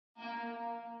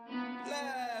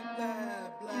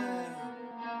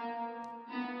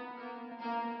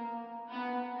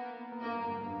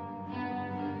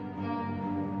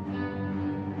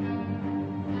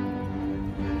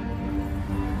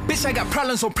Bitch, I got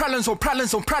problems on problems on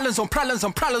problems on problems on problems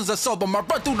on problems I solve them. I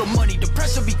run through the money, the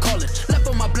pressure be calling. Left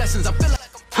on my blessings, I feel like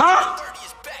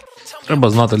Треба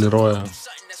знати Лероя.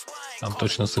 Там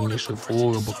точно сильніший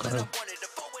фул або карет.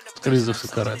 Скоріше за все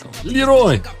карета.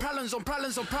 Лерой!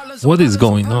 What is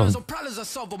going on?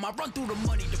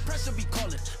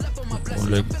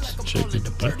 Let's check it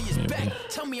back, maybe.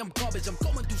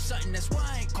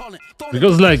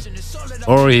 Because like,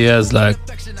 or he has like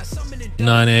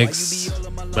 9x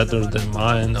better than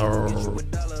mine, or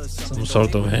some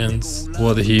sort of hands.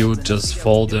 What he would just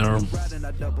fall there.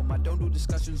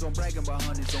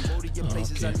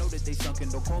 Okay.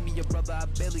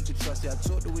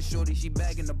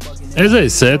 As I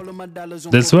said,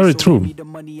 that's very true.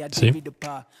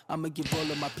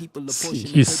 See?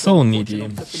 He's so needy. 1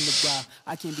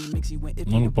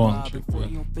 point.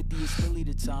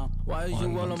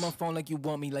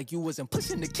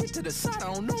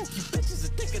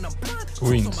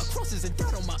 Queens.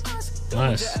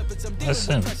 Nice. Nice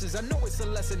hand.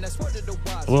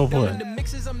 Well played.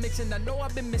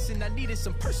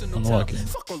 Unlucky.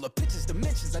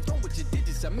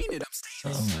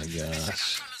 Oh my gosh.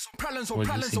 What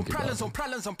do you think about it?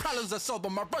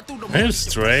 And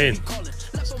straight.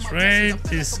 Straight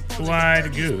is quite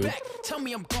good.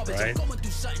 Right?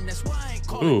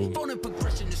 Ooh.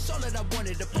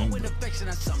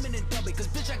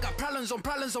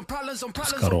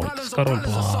 З король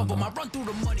погано.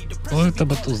 Коли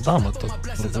тебе туз дама, то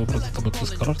проти тебе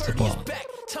туз король, це погано.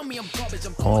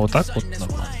 А отак от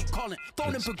нормально.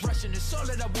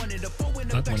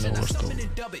 Так мене влаштовує.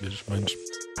 Більш-менш.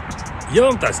 Я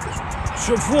вам так скажу,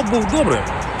 щоб флоп був добрим,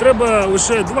 треба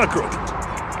лише 2 кроки.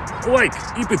 Лайк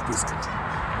і підписка.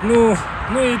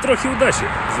 Ну і трохи удачі,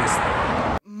 звісно.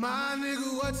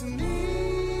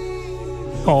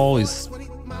 Call is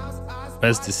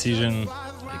best decision,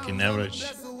 like in average.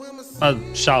 But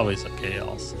shove is okay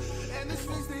also.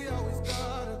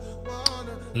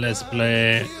 Let's play.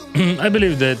 I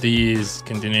believe that his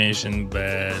continuation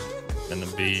bet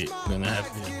gonna have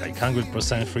like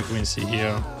 100% frequency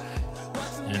here,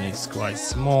 and it's quite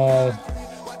small.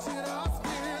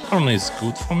 Turn is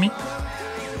good for me,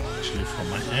 actually for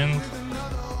my hand,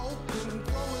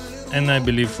 and I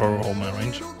believe for all my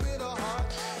range.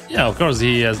 Yeah, of course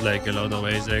he has like a lot of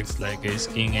ace-x, like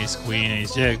ace-king, ace-queen,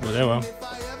 ace-jack, whatever.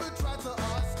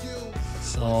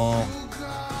 So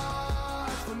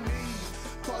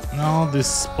now this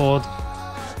spot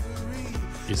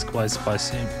is quite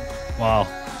spicy. Wow.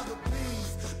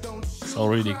 So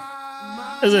really,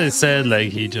 as I said, like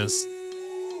he just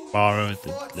borrowed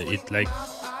it like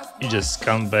he just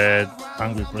can't bet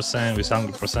 100% with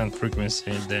 100%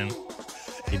 frequency. Then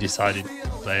he decided to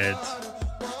bet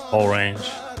whole range.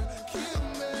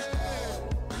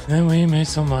 And we made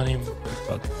some money,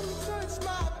 but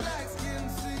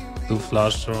 2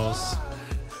 flush draws,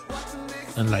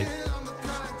 and like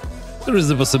there is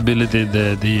a possibility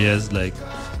that he has like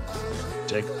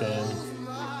Jack 10.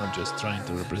 I'm just trying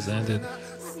to represent it.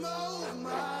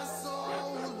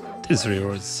 This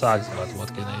reward sucks, but what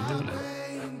can I do? Like,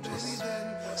 just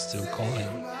still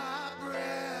calling.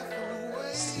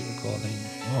 Still calling.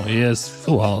 Oh, he has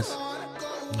full house.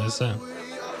 Nice hand.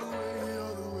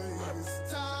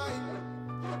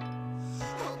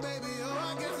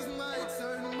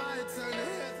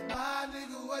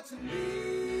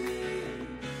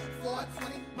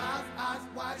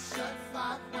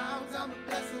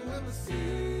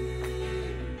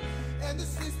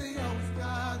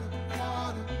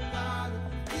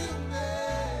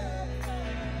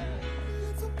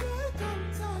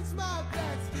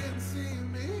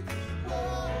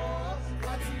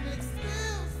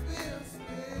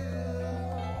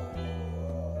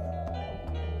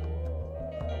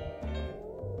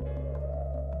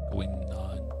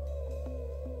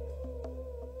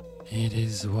 It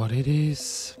is what it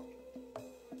is.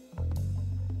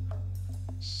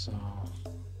 So,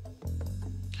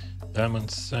 diamond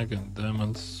second,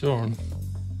 diamond third.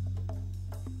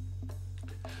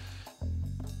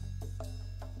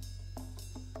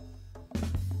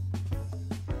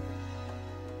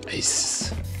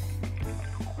 Ace.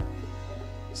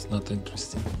 It's not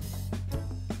interesting.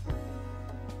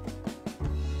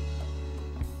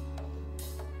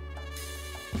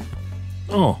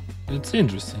 Oh, it's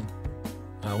interesting.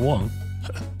 I won.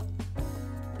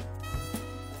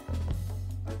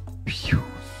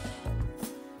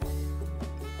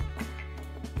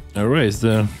 I raised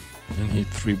there and hit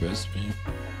 3 best me.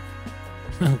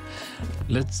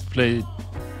 Let's play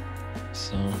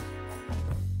some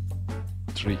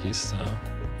tricky stuff.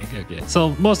 Okay.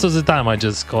 So most of the time I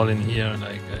just call in here,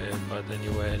 like, but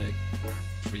anyway, like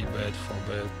 3 bet, 4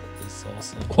 bet. It's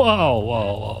awesome. Wow,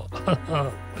 wow,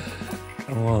 wow.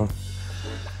 Come on.